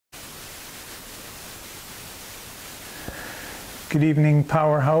Good evening,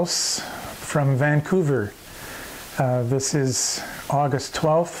 Powerhouse from Vancouver. This is August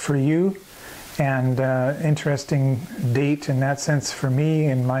 12th for you, and interesting date in that sense for me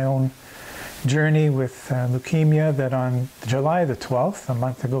in my own journey with leukemia, that on July the 12th, a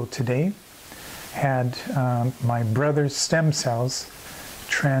month ago today, had my brother's stem cells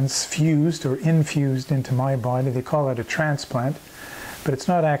transfused or infused into my body. They call it a transplant, but it's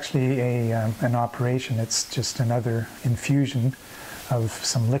not actually an operation. It's just another infusion of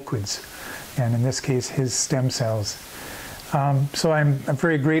some liquids, and in this case his stem cells. So I'm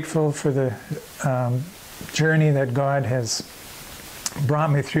very grateful for the journey that God has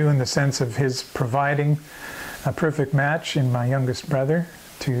brought me through, in the sense of his providing a perfect match in my youngest brother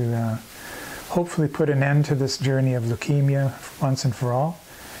to hopefully put an end to this journey of leukemia once and for all,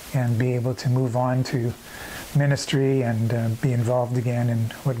 and be able to move on to ministry and be involved again in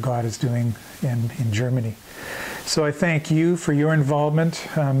what God is doing in Germany. So I thank you for your involvement.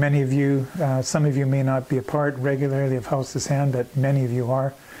 Many of you, some of you may not be a part regularly of House's Hand, but many of you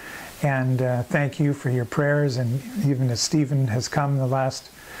are. And thank you for your prayers, and even as Stephen has come the last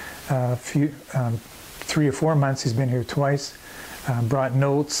 3 or 4 months, he's been here twice, brought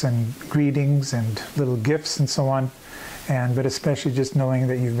notes and greetings and little gifts and so on. But especially just knowing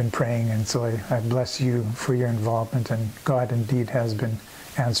that you've been praying, and so I bless you for your involvement, and God indeed has been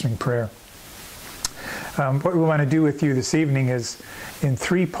answering prayer. What we want to do with you this evening is in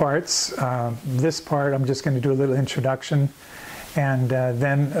 3 parts. This part, I'm just going to do a little introduction, and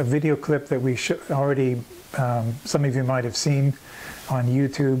then a video clip that we already, some of you might have seen on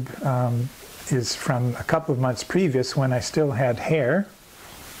YouTube, is from a couple of months previous, when I still had hair.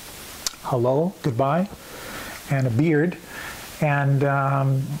 Hello, goodbye. And a beard, and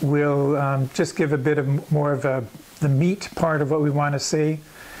we'll just give a bit of more of the meat part of what we want to say,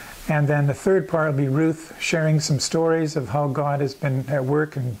 and then the third part will be Ruth sharing some stories of how God has been at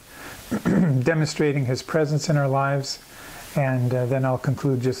work and demonstrating his presence in our lives, and then I'll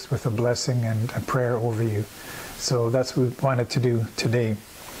conclude just with a blessing and a prayer over you. So that's what we wanted to do today.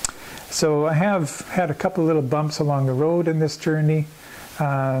 So I have had a couple little bumps along the road in this journey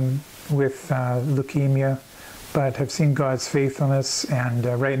with leukemia, but have seen God's faithfulness, and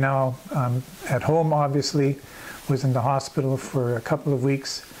right now at home, obviously. Was in the hospital for a couple of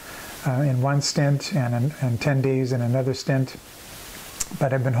weeks in one stint, and 10 days in another stint.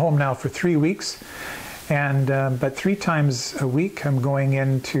 But I've been home now for 3 weeks, and but 3 times a week I'm going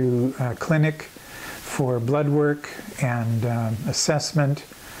into a clinic for blood work and assessment,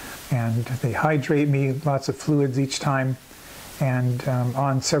 and they hydrate me, lots of fluids each time, and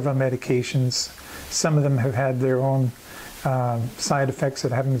on several medications. Some of them have had their own side effects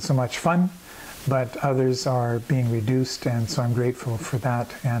that haven't been so much fun, but others are being reduced, and so I'm grateful for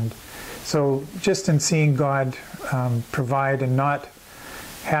that. And so just in seeing God provide and not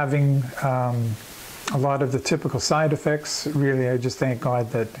having a lot of the typical side effects, really I just thank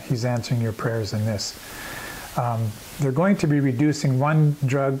God that he's answering your prayers in this. They're going to be reducing one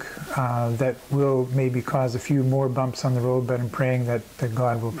drug that will maybe cause a few more bumps on the road, but I'm praying that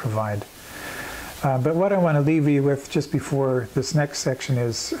God will provide. But what I want to leave you with just before this next section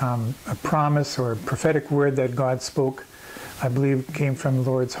is a promise or a prophetic word that God spoke, I believe came from the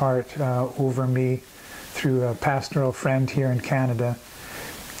Lord's heart over me through a pastoral friend here in Canada.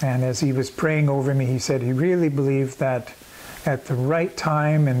 And as he was praying over me, he said he really believed that at the right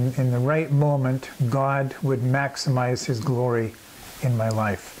time and in the right moment, God would maximize his glory in my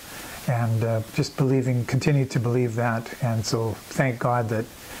life. And just continue to believe that. And so thank God that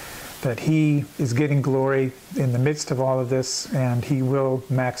he is getting glory in the midst of all of this, and he will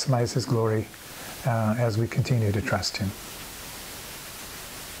maximize his glory as we continue to trust him.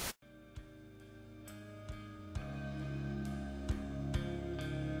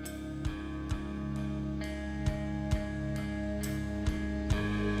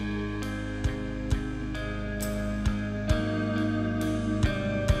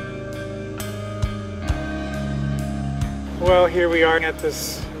 Well, here we are at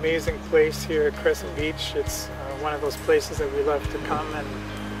this amazing place here at Crescent Beach. It's one of those places that we love to come, and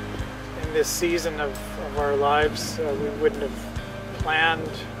in this season of our lives, we wouldn't have planned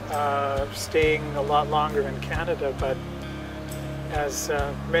staying a lot longer in Canada, but as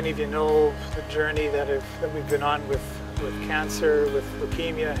many of you know, the journey that we've been on with cancer, with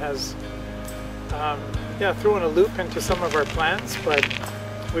leukemia, has thrown a loop into some of our plans, but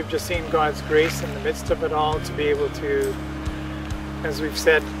we've just seen God's grace in the midst of it all to be able to, as we've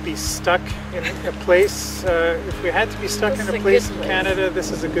said, be stuck in a place. If we had to be stuck in a place in Canada,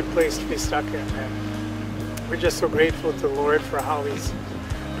 this is a good place to be stuck in. And we're just so grateful to the Lord for how he's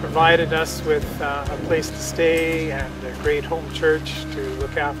provided us with a place to stay and a great home church to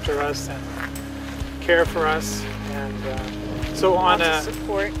look after us and care for us. And so on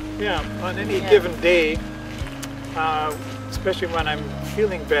support. Yeah, on any given day, especially when I'm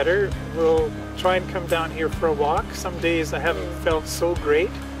feeling better, we'll try and come down here for a walk. Some days I haven't felt so great,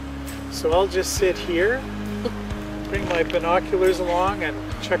 so I'll just sit here, bring my binoculars along and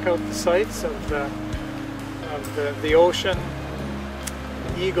check out the sights of the ocean,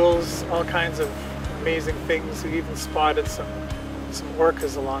 eagles, all kinds of amazing things. We even spotted some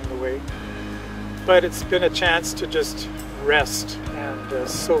orcas along the way. But it's been a chance to just rest and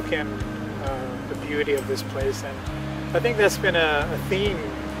soak in the beauty of this place. And I think that's been a theme,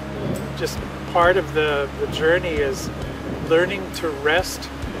 just part of the journey is learning to rest,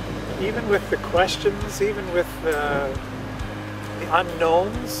 even with the questions, even with the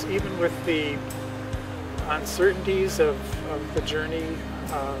unknowns, even with the uncertainties of the journey,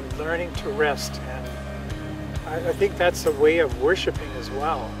 learning to rest. And I think that's a way of worshiping as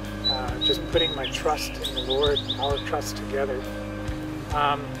well, just putting my trust in the Lord, our trust together.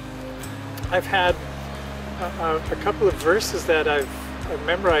 I've had a couple of verses that I've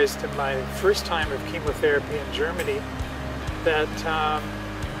memorized in my first time of chemotherapy in Germany that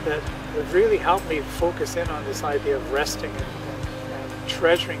have really helped me focus in on this idea of resting and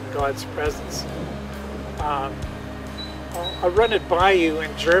treasuring God's presence. I'll run it by you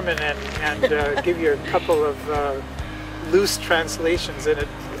in German and give you a couple of loose translations in it.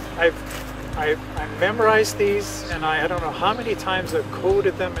 I memorized these, and I don't know how many times I've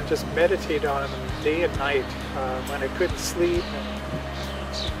quoted them and just meditated on them day and night when I couldn't sleep.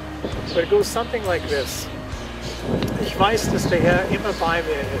 But it goes something like this. Ich weiß, dass der Herr immer bei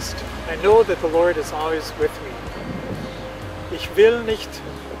mir ist. I know that the Lord is always with me. Ich will nicht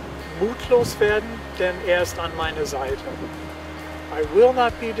mutlos werden, denn ist an meiner Seite. I will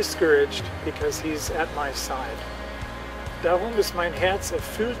not be discouraged because He's at my side. Darum ist mein Herz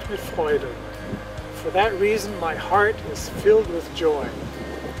erfüllt mit Freude. For that reason my heart is filled with joy.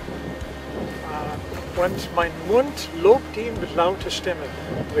 Und mein Mund lobt ihn mit lauter Stimme,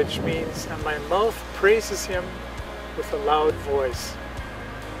 which means, and my mouth praises Him with a loud voice.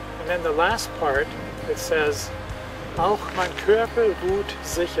 And then the last part, it says, auch mein Körper ruht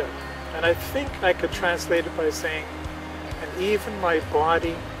sicher. And I think I could translate it by saying, and even my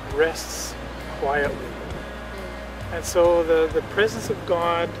body rests quietly. And so the presence of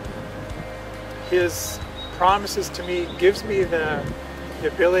God, His promises to me, gives me the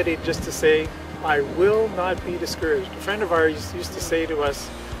ability just to say, I will not be discouraged. A friend of ours used to say to us,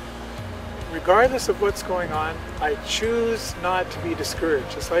 regardless of what's going on, I choose not to be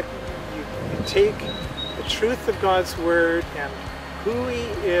discouraged. It's like you take the truth of God's Word and who He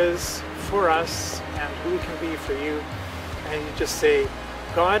is for us and who He can be for you, and you just say,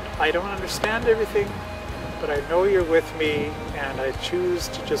 God, I don't understand everything, but I know You're with me, and I choose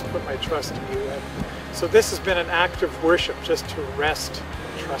to just put my trust in You. And so this has been an act of worship, just to rest,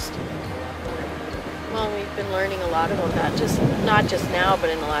 trust in You. Well, we've been learning a lot about that, not just now, but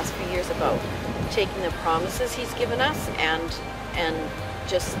in the last few years, about taking the promises He's given us and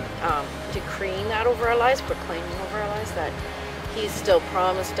just decreeing that over our lives, proclaiming over our lives that He's still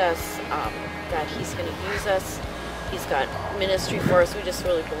promised us that He's going to use us. He's got ministry for us. We just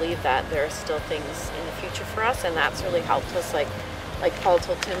really believe that there are still things in the future for us, and that's really helped us, like Paul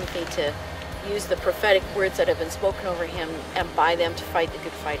told Timothy, to use the prophetic words that have been spoken over him and by them to fight the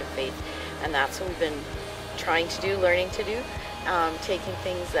good fight of faith. And that's what we've been trying to do, learning to do, taking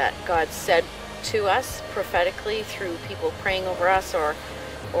things that God said to us prophetically through people praying over us or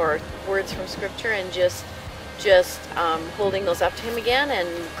words from Scripture, and just holding those up to Him again and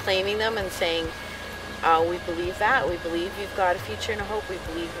claiming them and saying, we believe that. We believe You've got a future and a hope. We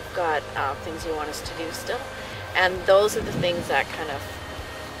believe You've got things You want us to do still. And those are the things that kind of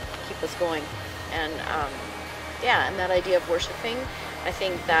keep us going. And and that idea of worshiping, I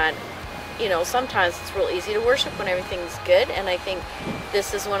think that, sometimes it's real easy to worship when everything's good, and I think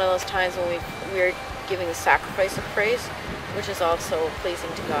this is one of those times when we're giving a sacrifice of praise, which is also pleasing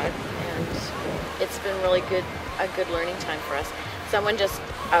to God, and it's been really a good learning time for us.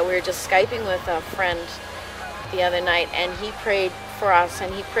 We were just Skyping with a friend the other night, and he prayed for us,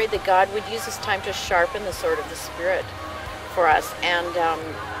 and he prayed that God would use this time to sharpen the sword of the Spirit for us, and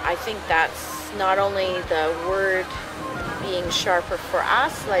I think that's not only the word being sharper for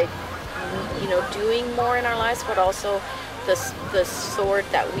us, like, doing more in our lives, but also the sword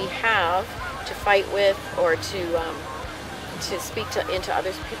that we have to fight with or to speak into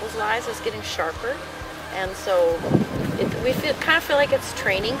other people's lives is getting sharper. And so we kind of feel like it's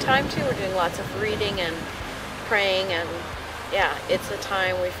training time too. We're doing lots of reading and praying and yeah, it's a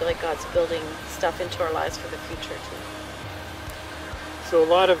time we feel like God's building stuff into our lives for the future too. So a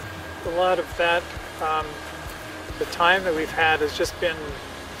lot of that, the time that we've had has just been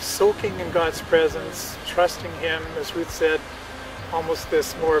soaking in God's presence, trusting Him, as Ruth said, almost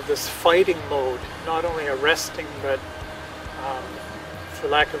more of this fighting mode, not only a resting, but for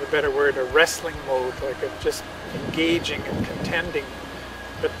lack of a better word, a wrestling mode, like of just engaging and contending,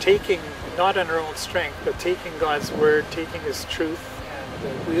 but taking, not on our own strength, but taking God's word, taking His truth,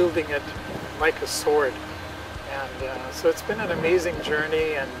 and wielding it like a sword. And so it's been an amazing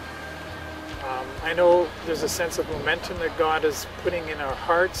journey, and I know there's a sense of momentum that God is putting in our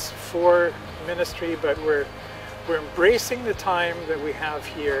hearts for ministry, but we're embracing the time that we have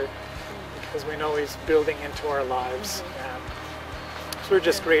here because we know He's building into our lives. And so we're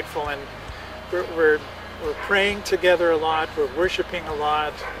just grateful, and we're praying together a lot, we're worshiping a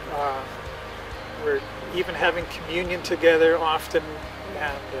lot, we're even having communion together often,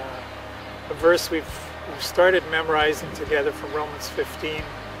 and a verse we've started memorizing together from Romans 15.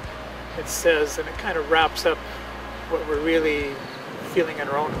 It says, and it kind of wraps up what we're really feeling in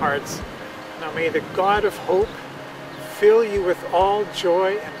our own hearts. Now may the God of hope fill you with all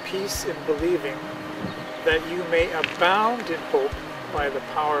joy and peace in believing, that you may abound in hope by the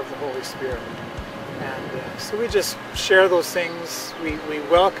power of the Holy Spirit. And so we just share those things. We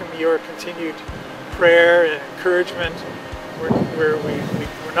welcome your continued prayer and encouragement.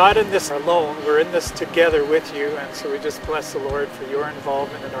 We're not in this alone, we're in this together with you, and so we just bless the Lord for your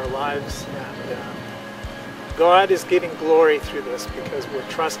involvement in our lives. And God is getting glory through this because we're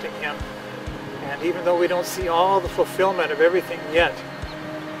trusting Him. And even though we don't see all the fulfillment of everything yet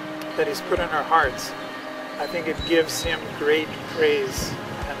that He's put in our hearts, I think it gives Him great praise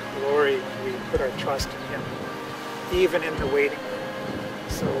and glory when we put our trust in Him, even in the waiting room.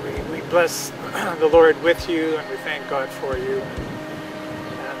 So we bless the Lord with you, and we thank God for you.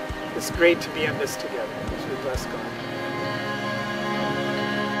 And it's great to be in this together. So we bless God.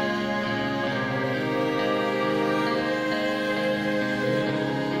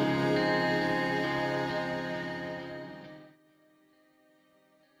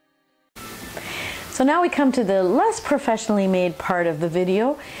 So now we come to the less professionally made part of the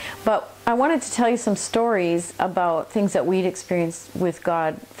video, but I wanted to tell you some stories about things that we'd experienced with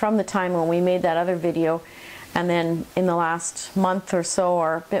God from the time when we made that other video, and then in the last month or so,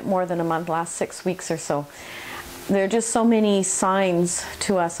 or a bit more than a month, last 6 weeks or so. There are just so many signs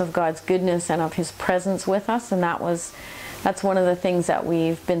to us of God's goodness and of His presence with us, and that's one of the things that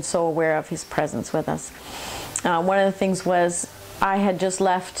we've been so aware of, His presence with us. One of the things was, I had just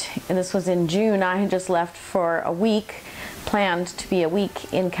left, and this was in June, I had just left for a week, planned to be a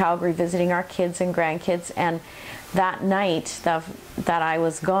week in Calgary visiting our kids and grandkids, and that night that I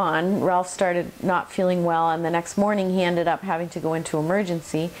was gone, Ralph started not feeling well, and the next morning he ended up having to go into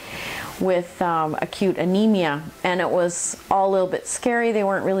emergency with acute anemia, and it was all a little bit scary. They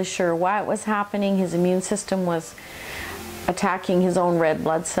weren't really sure why it was happening. His immune system was attacking his own red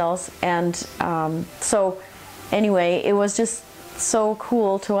blood cells, and so anyway, it was just so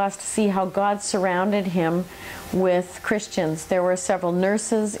cool to us to see how God surrounded him with Christians. There were several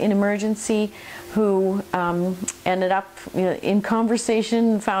nurses in emergency who ended up in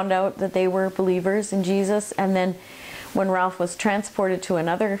conversation, found out that they were believers in Jesus, and then when Ralph was transported to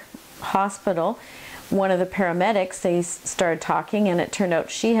another hospital, one of the paramedics, they started talking, and it turned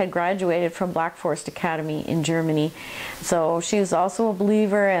out she had graduated from Black Forest Academy in Germany. So she was also a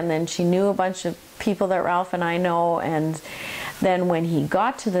believer, and then she knew a bunch of people that Ralph and I know, and then when he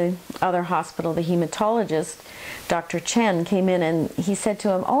got to the other hospital, the hematologist, Dr. Chen, came in and he said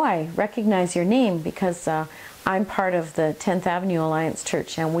to him, "Oh, I recognize your name because I'm part of the 10th Avenue Alliance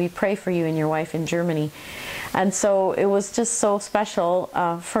Church, and we pray for you and your wife in Germany." And so it was just so special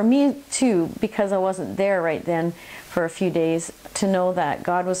for me too, because I wasn't there right then for a few days, to know that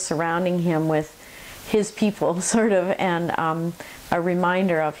God was surrounding him with His people, sort of, and a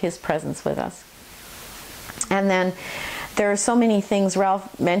reminder of His presence with us. And then there are so many things.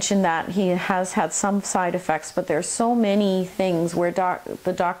 Ralph mentioned that he has had some side effects, but there are so many things where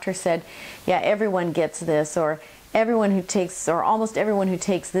the doctor said, yeah, everyone gets this, or everyone who takes, or almost everyone who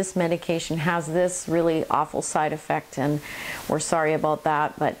takes this medication has this really awful side effect, and we're sorry about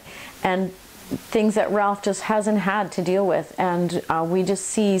that. And things that Ralph just hasn't had to deal with, and we just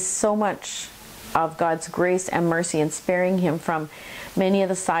see so much of God's grace and mercy in sparing him from many of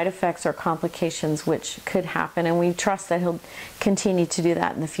the side effects or complications which could happen, and we trust that He'll continue to do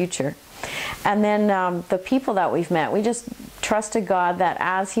that in the future. And then the people that we've met, we just trusted God that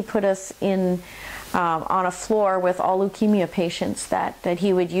as He put us in on a floor with all leukemia patients, that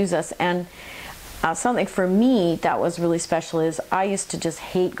He would use us. And something for me that was really special is I used to just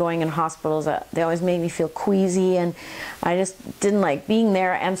hate going in hospitals. They always made me feel queasy, and I just didn't like being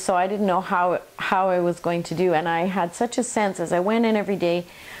there, and so I didn't know how I was going to do. And I had such a sense as I went in every day,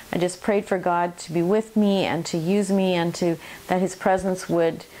 I just prayed for God to be with me and to use me, and that His presence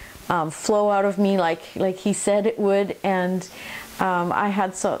would flow out of me like He said it would. And I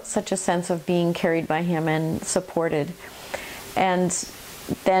had such a sense of being carried by Him and supported. And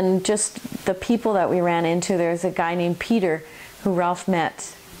then just the people that we ran into, there's a guy named Peter who Ralph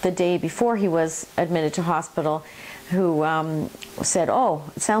met the day before he was admitted to hospital, who said, "Oh,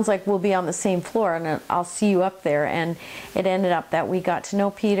 it sounds like we'll be on the same floor, and I'll see you up there." And it ended up that we got to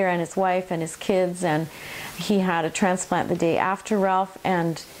know Peter and his wife and his kids, and he had a transplant the day after Ralph,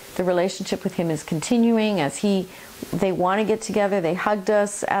 and the relationship with him is continuing as they want to get together. They hugged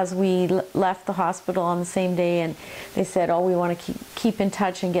us as we left the hospital on the same day, and they said, "Oh, we want to keep in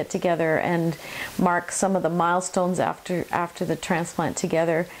touch and get together and mark some of the milestones after the transplant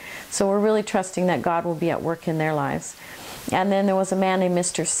together." So we're really trusting that God will be at work in their lives. And then there was a man named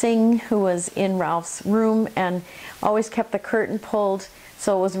Mr. Singh who was in Ralph's room and always kept the curtain pulled,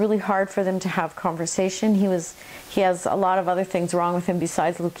 so it was really hard for them to have conversation. He has a lot of other things wrong with him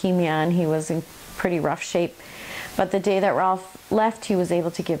besides leukemia, and he was in pretty rough shape. But the day that Ralph left, he was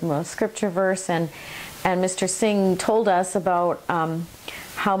able to give him a scripture verse, and Mr. Singh told us about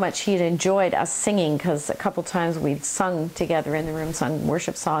how much he had enjoyed us singing, because a couple times we'd sung together in the room, sung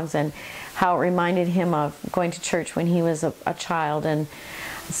worship songs, and how it reminded him of going to church when he was a child. And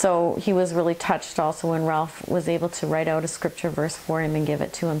so he was really touched also when Ralph was able to write out a scripture verse for him and give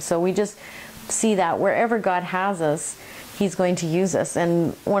it to him. So we just see that wherever God has us, He's going to use us.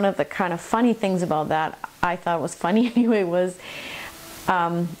 And one of the kind of funny things about that, I thought was funny anyway, was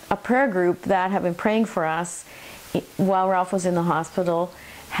a prayer group that had been praying for us while Ralph was in the hospital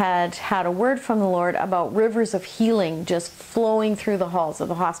had a word from the Lord about rivers of healing just flowing through the halls of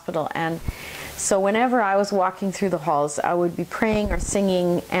the hospital. And so whenever I was walking through the halls, I would be praying or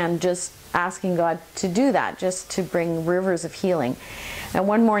singing and just asking God to do that, just to bring rivers of healing. And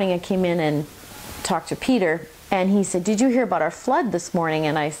one morning I came in and talked to Peter, and he said, "Did you hear about our flood this morning?"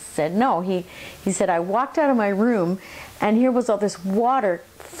 And I said, "No." He said, "I walked out of my room, and here was all this water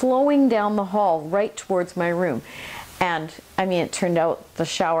flowing down the hall right towards my room." And I mean, it turned out the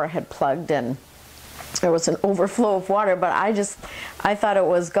shower had plugged and there was an overflow of water, but I thought it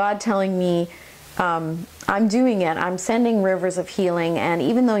was God telling me, I'm doing it. I'm sending rivers of healing, and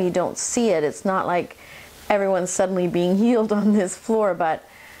even though you don't see it, it's not like everyone's suddenly being healed on this floor, but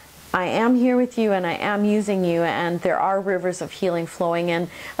I am here with you, and I am using you, and there are rivers of healing flowing. And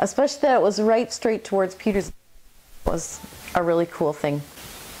especially that it was right straight towards Peter's was a really cool thing.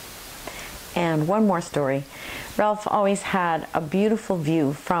 And one more story. Ralph always had a beautiful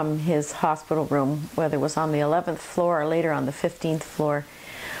view from his hospital room, whether it was on the 11th floor or later on the 15th floor.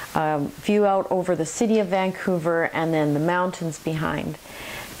 View out over the city of Vancouver and then the mountains behind.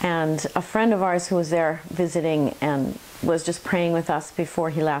 And a friend of ours who was there visiting and was just praying with us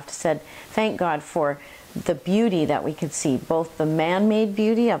before he left said, "Thank God for the beauty that we could see, both the man-made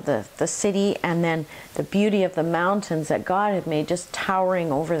beauty of the city and then the beauty of the mountains that God had made just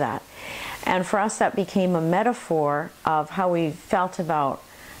towering over that." And for us, that became a metaphor of how we felt about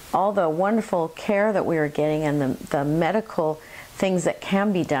all the wonderful care that we were getting and the medical things that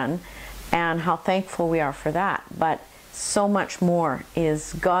can be done, and how thankful we are for that. But so much more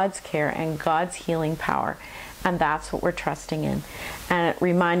is God's care and God's healing power, and that's what we're trusting in. And it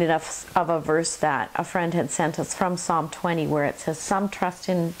reminded us of a verse that a friend had sent us from Psalm 20, where it says, "Some trust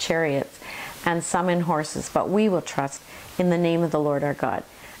in chariots and some in horses, but we will trust in the name of the Lord our God."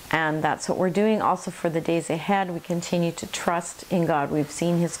 And that's what we're doing also for the days ahead. We continue to trust in God. We've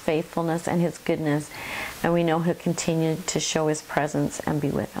seen His faithfulness and His goodness, and we know He'll continue to show His presence and be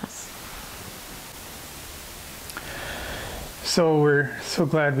with us. So we're so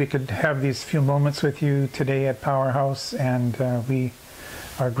glad we could have these few moments with you today at Powerhouse, and we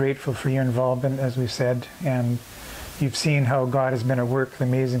are grateful for your involvement, as we've said. And you've seen how God has been at work, the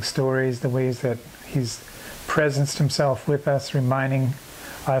amazing stories, the ways that He's presenced Himself with us, reminding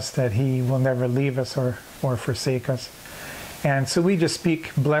us that He will never leave us or forsake us. And so we just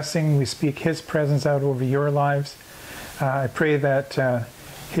speak blessing. We speak His presence out over your lives. I pray that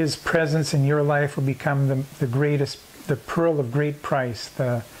His presence in your life will become the greatest, the pearl of great price.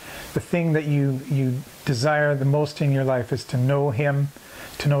 The thing that you desire the most in your life is to know Him,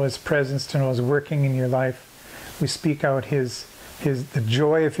 to know His presence, to know His working in your life. We speak out the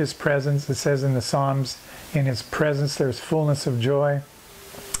joy of His presence. It says in the Psalms, in His presence there's fullness of joy.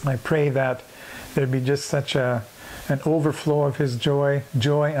 I pray that there'd be just such an an overflow of his joy,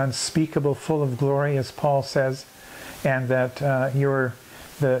 joy unspeakable, full of glory, as Paul says, and that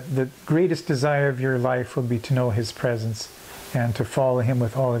the greatest desire of your life will be to know his presence and to follow him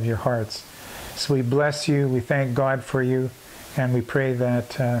with all of your hearts. So we bless you, we thank God for you, and we pray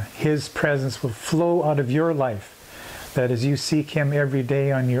that his presence will flow out of your life, that as you seek him every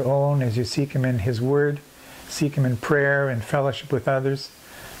day on your own, as you seek him in his word, seek him in prayer and fellowship with others,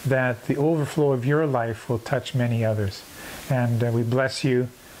 that the overflow of your life will touch many others. And we bless you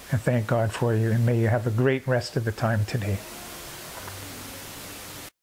and thank God for you, and may you have a great rest of the time today.